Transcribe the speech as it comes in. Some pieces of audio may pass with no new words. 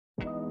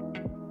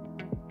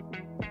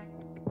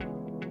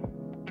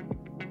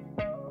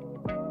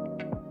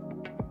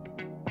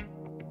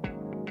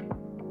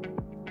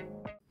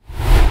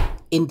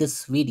In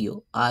this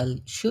video, I'll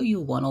show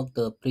you one of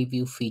the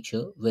preview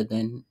feature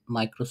within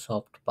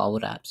Microsoft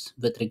Power Apps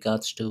with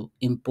regards to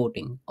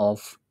importing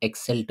of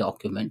Excel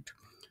document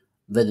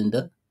within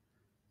the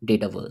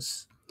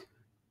Dataverse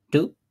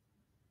to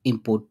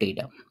import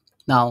data.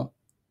 Now,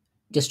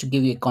 just to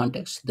give you a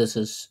context, this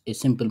is a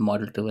simple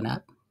model driven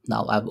app.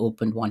 Now I've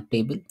opened one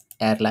table,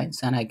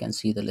 airlines, and I can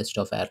see the list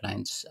of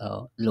airlines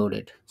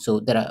loaded. So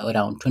there are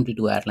around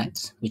 22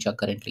 airlines which are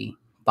currently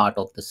part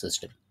of the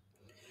system.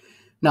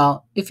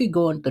 Now, if you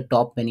go on the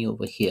top menu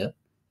over here,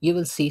 you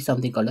will see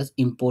something called as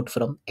import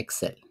from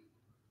Excel.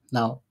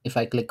 Now, if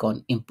I click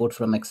on import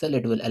from Excel,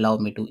 it will allow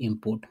me to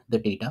import the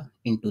data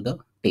into the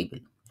table.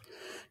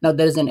 Now,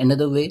 there is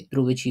another way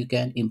through which you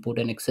can import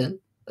an Excel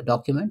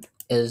document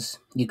is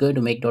you go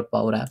to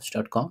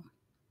make.powerapps.com.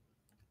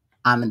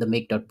 I'm in the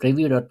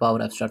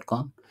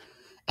make.preview.powerapps.com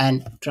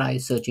and try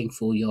searching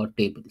for your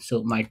table.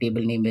 So my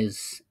table name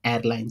is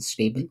airlines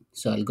table.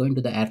 So I'll go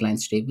into the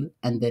airlines table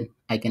and then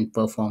I can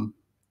perform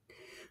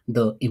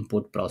the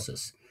import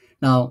process.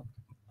 Now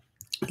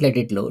let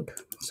it load.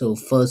 So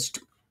first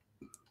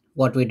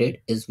what we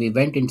did is we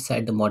went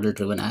inside the model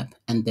driven app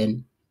and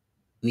then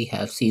we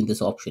have seen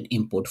this option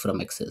import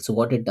from Excel. So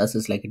what it does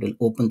is like it will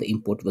open the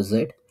import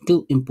wizard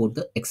to import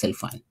the Excel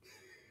file.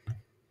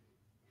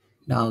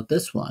 Now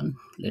this one,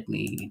 let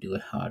me do a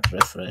hard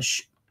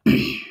refresh.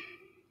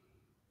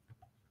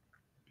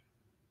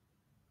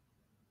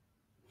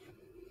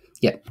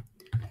 Yeah.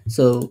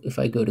 So if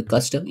I go to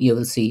custom, you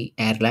will see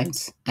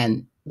airlines.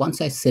 And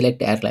once I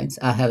select airlines,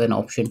 I have an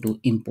option to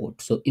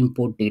import. So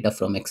import data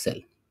from Excel.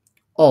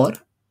 Or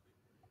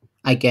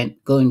I can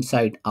go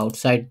inside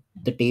outside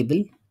the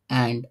table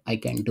and I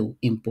can do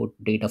import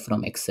data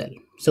from Excel.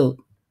 So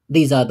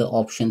these are the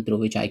options through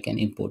which I can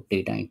import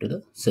data into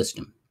the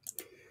system.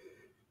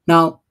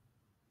 Now,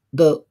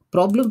 the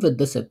problem with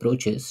this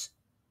approach is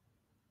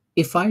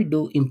if I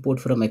do import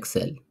from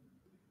Excel,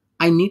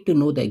 I need to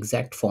know the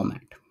exact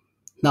format.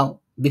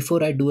 Now,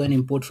 before I do an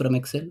import from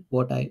Excel,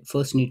 what I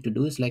first need to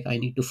do is like I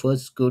need to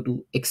first go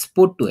to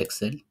export to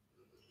Excel,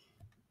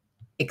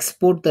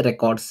 export the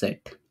record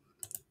set,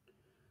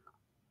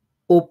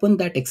 open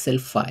that Excel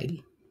file.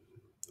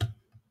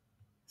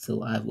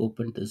 So I've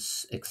opened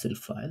this Excel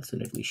file. So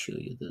let me show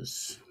you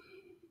this.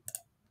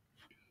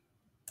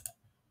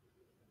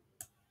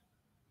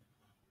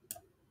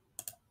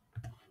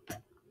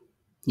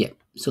 Yeah.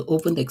 So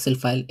open the Excel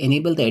file,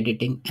 enable the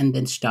editing, and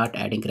then start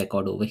adding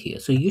record over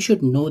here. So you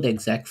should know the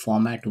exact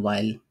format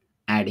while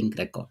adding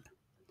record.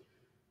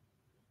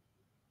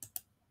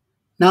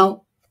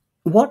 Now,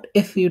 what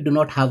if you do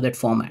not have that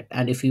format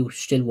and if you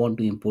still want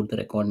to import the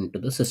record into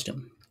the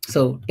system?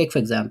 So take for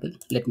example,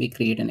 let me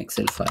create an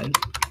Excel file.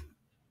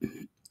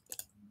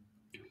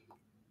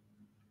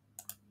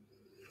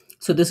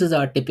 So this is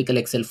our typical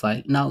Excel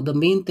file. Now the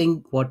main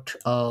thing what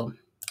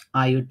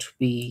I would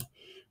be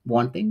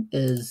wanting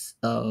is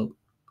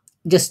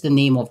just the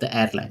name of the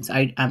airlines.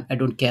 I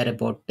don't care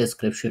about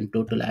description,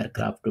 total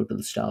aircraft,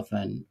 total staff,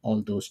 and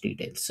all those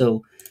details.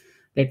 So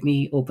let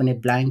me open a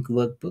blank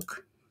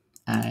workbook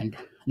and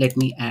let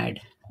me add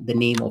the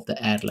name of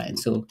the airline.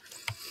 So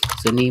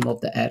name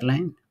of the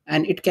airline,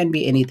 and it can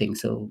be anything.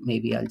 So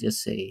maybe I'll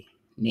just say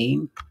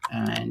name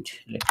and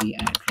let me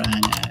add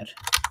Ryanair,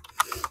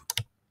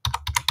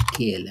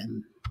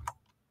 KLM,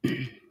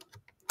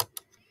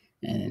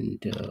 and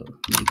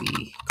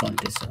maybe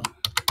Contessa.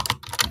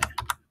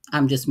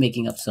 I'm just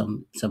making up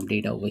some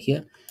data over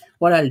here.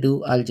 What I'll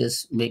do, I'll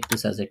just make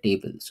this as a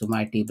table. So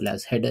my table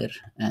has header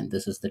and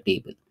this is the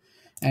table.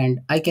 And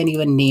I can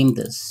even name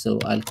this. So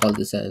I'll call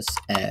this as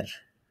air.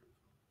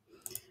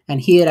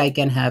 And here I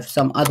can have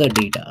some other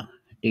data.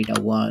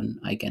 Data one,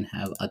 I can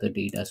have other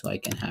data. So I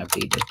can have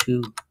data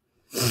two.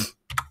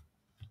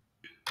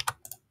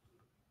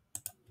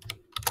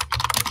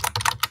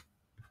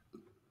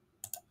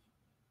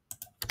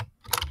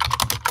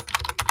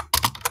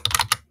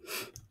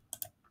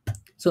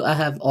 So I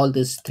have all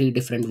these three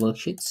different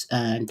worksheets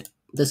and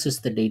this is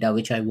the data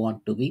which I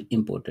want to be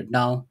imported.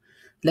 Now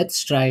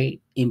let's try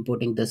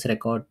importing this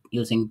record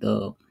using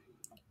the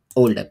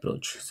old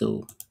approach.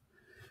 So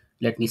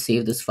let me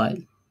save this file.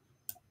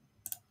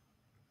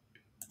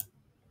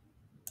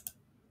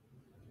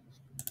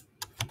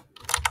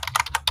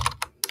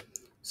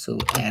 So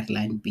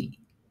airline B.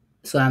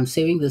 So I'm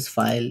saving this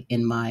file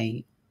in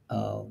my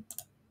uh,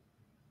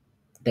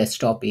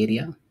 desktop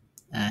area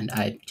and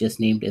I just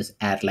named as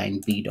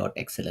airline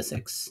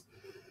b.xlsx.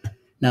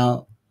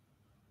 Now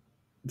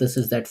this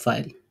is that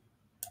file.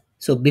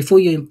 So before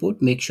you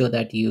import, make sure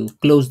that you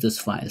close this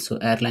file. So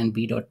airline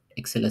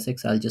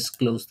b.xlsx, I'll just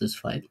close this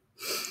file.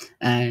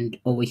 And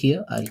over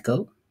here, I'll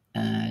go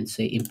and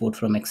say import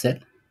from Excel.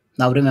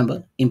 Now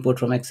remember, import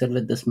from Excel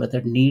with this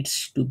method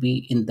needs to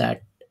be in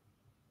that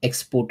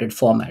exported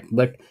format.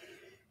 But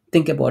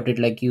think about it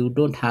like you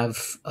don't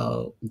have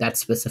that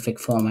specific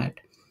format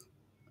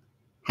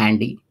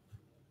handy.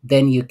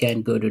 Then you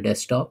can go to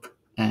desktop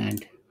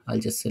and I'll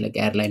just select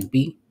airline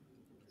B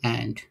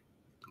and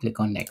click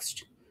on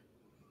next.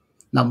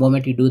 Now,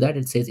 moment you do that,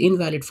 it says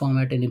invalid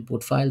format and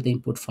input file. The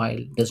input file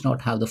does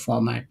not have the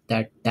format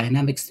that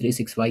Dynamics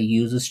 365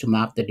 uses to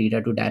map the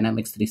data to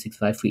Dynamics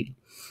 365 field.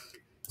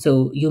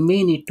 So you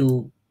may need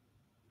to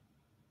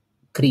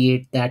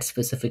create that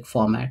specific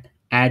format,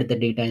 add the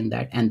data in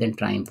that, and then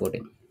try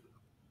importing.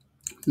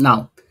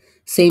 Now,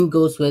 same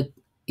goes with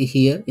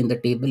here in the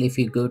table. If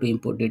you go to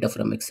import data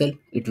from Excel,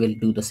 it will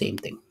do the same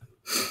thing.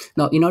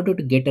 Now, in order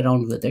to get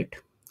around with it,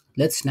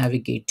 let's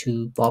navigate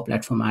to Power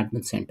Platform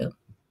Admin Center.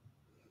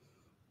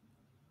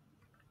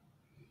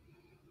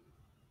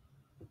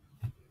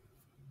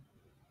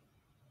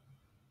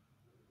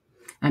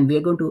 And we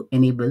are going to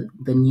enable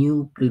the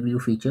new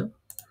preview feature.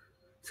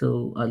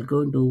 So I'll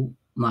go into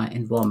my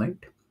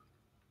environment,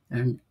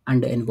 and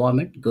under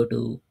environment, go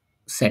to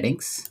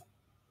settings,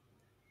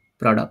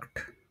 product,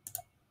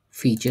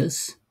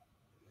 features.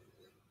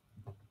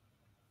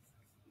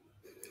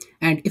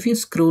 And if you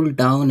scroll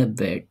down a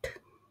bit,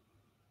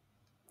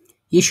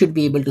 you should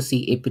be able to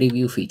see a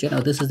preview feature.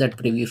 Now, this is that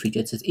preview feature.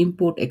 It says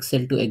import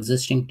Excel to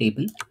existing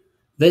table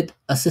with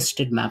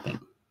assisted mapping.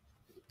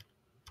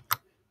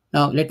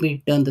 Now, let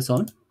me turn this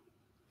on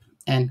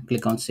and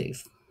click on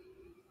save.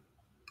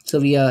 So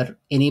we are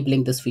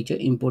enabling this feature,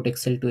 import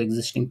Excel to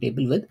existing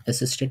table with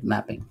assisted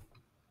mapping.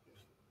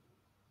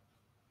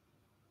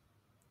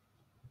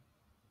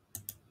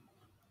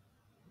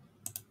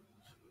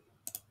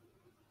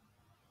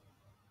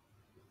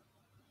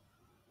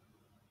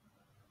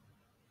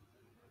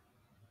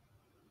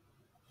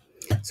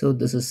 So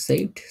this is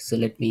saved. So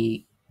let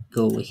me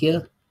go over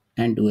here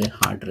and do a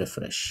hard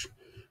refresh.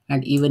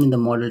 And even in the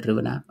model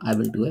driven app, I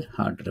will do a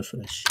hard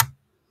refresh.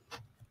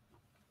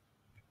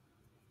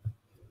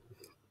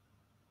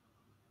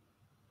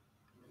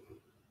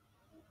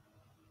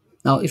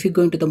 Now, if you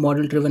go into the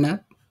model driven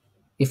app,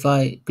 if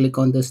I click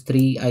on this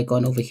three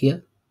icon over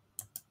here,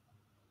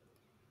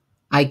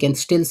 I can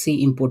still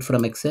see import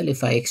from Excel.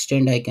 If I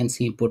extend, I can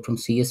see import from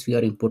CSV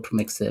or import from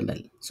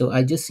XML. So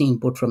I just see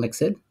import from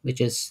Excel,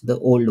 which is the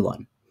old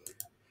one.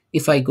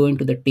 If I go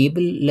into the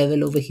table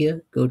level over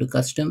here, go to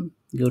custom,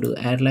 go to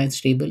airlines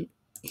table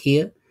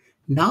here.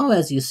 Now,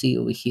 as you see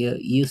over here,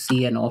 you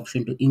see an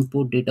option to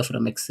import data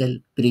from Excel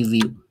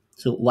preview.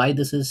 So why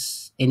this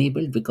is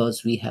enabled?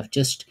 Because we have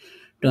just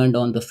turned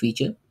on the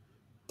feature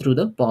through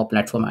the Power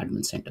Platform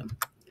Admin Center.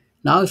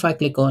 Now, if I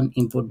click on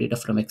import data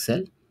from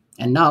Excel,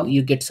 and now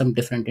you get some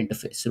different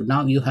interface. So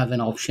now you have an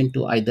option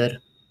to either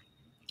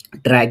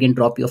drag and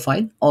drop your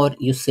file or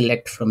you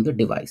select from the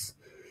device.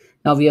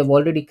 Now we have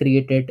already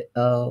created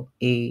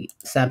a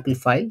sample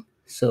file.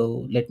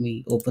 So let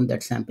me open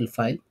that sample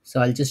file.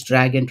 So I'll just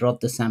drag and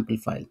drop the sample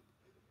file.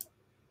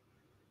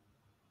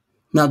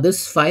 Now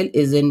this file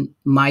is in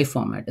my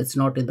format. It's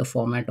not in the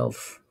format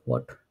of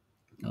what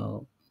uh,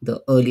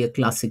 the earlier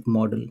classic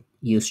model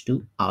used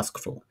to ask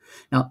for.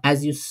 Now,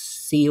 as you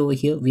see over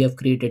here, we have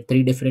created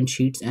three different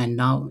sheets, and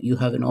now you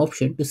have an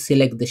option to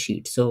select the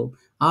sheet. So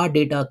our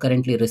data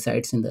currently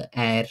resides in the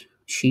air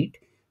sheet.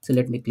 So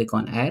let me click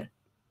on air,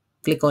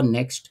 click on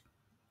next,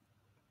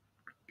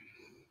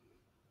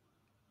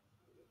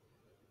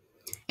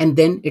 and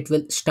then it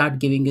will start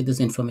giving you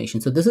this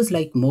information. So this is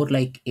like more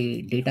like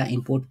a data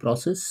import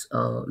process,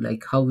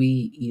 like how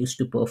we used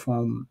to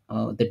perform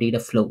the data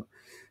flow.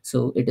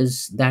 So it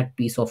is that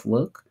piece of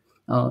work.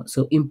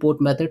 So import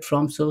method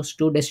from source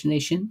to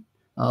destination.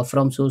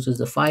 From source is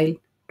the file,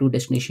 to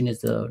destination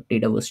is the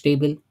Dataverse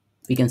table.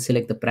 We can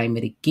select the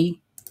primary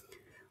key.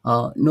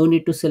 No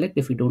need to select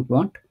if you don't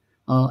want.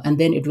 And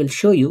then it will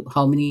show you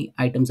how many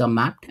items are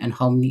mapped and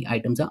how many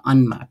items are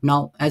unmapped.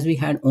 Now, as we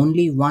had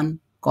only one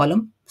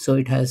column, so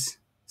it has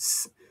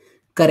s-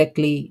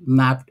 correctly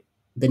mapped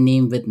the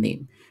name with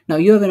name. Now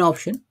you have an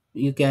option.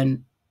 You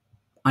can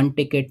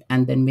untick it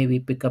and then maybe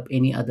pick up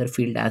any other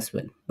field as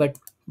well. But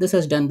this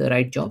has done the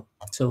right job.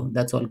 So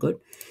that's all good.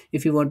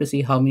 If you want to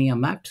see how many are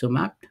mapped, so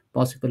mapped,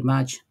 possible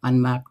match,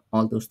 unmapped,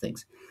 all those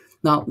things.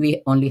 Now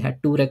we only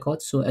had two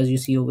records. So as you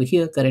see over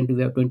here, currently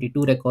we have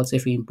 22 records.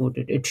 If we import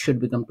it, it should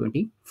become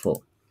 24.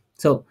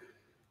 So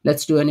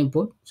let's do an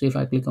import. So if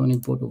I click on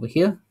import over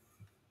here,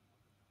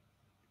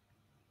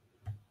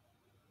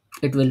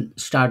 it will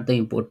start the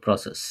import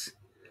process.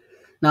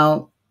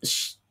 Now,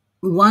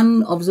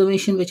 one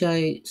observation which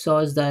I saw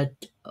is that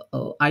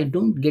I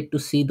don't get to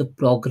see the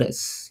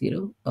progress.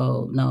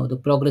 Now the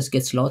progress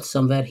gets lost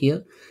somewhere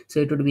here. So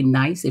it would be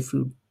nice if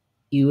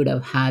you would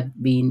have had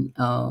been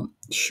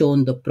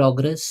shown the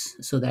progress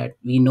so that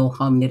we know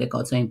how many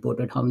records are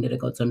imported, how many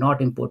records are not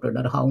imported,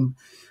 or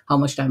how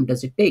much time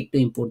does it take to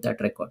import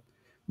that record.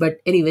 But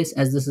anyways,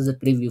 as this is a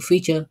preview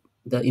feature,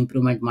 the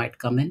improvement might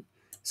come in.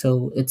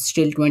 So it's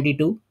still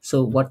 22.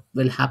 So what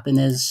will happen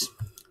is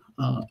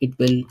it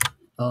will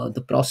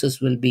the process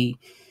will be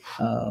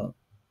uh,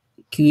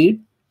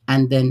 queued,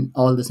 and then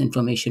all this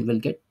information will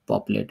get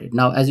populated.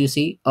 Now as you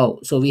see, oh,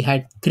 so we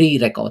had three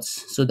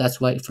records, so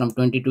that's why from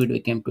 22 it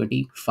became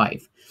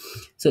 25.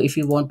 So if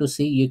you want to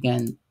see, you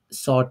can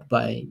sort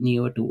by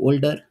newer to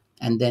older,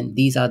 and then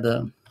these are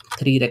the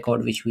three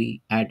record which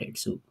we added.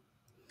 So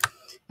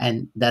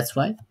and that's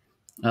why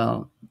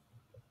uh,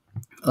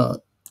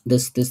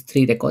 this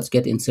three records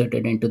get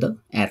inserted into the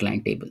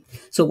airline table.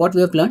 So what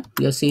we have learned,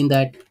 we have seen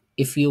that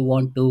if you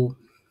want to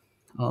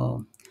uh,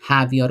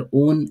 have your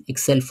own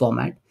Excel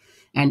format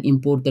and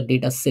import the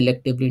data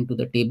selectively into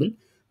the table.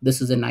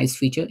 This is a nice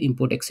feature.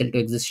 Import Excel to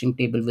existing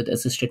table with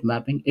assisted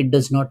mapping. It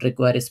does not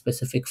require a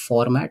specific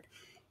format.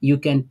 You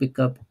can pick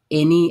up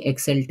any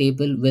Excel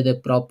table with a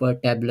proper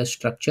tabular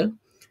structure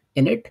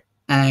in it.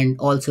 And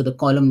also the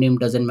column name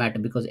doesn't matter,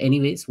 because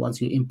anyways,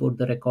 once you import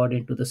the record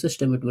into the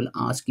system, it will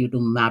ask you to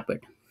map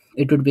it.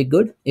 It would be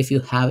good if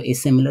you have a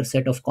similar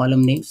set of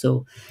column names.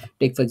 So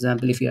take for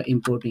example, if you're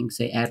importing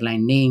say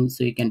airline name,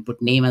 so you can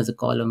put name as a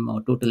column,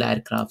 or total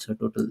aircrafts, or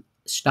total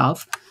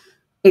staff.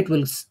 It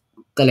will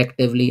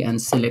collectively and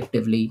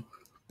selectively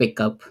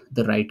pick up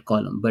the right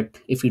column. But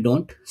if you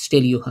don't,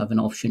 still you have an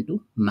option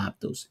to map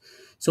those.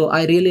 So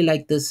I really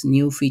like this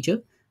new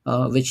feature,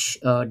 which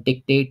doesn't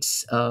dictate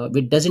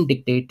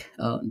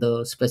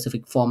the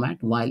specific format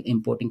while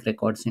importing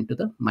records into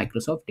the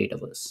Microsoft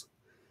Dataverse.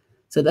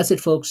 So that's it,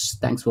 folks.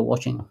 Thanks for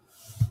watching.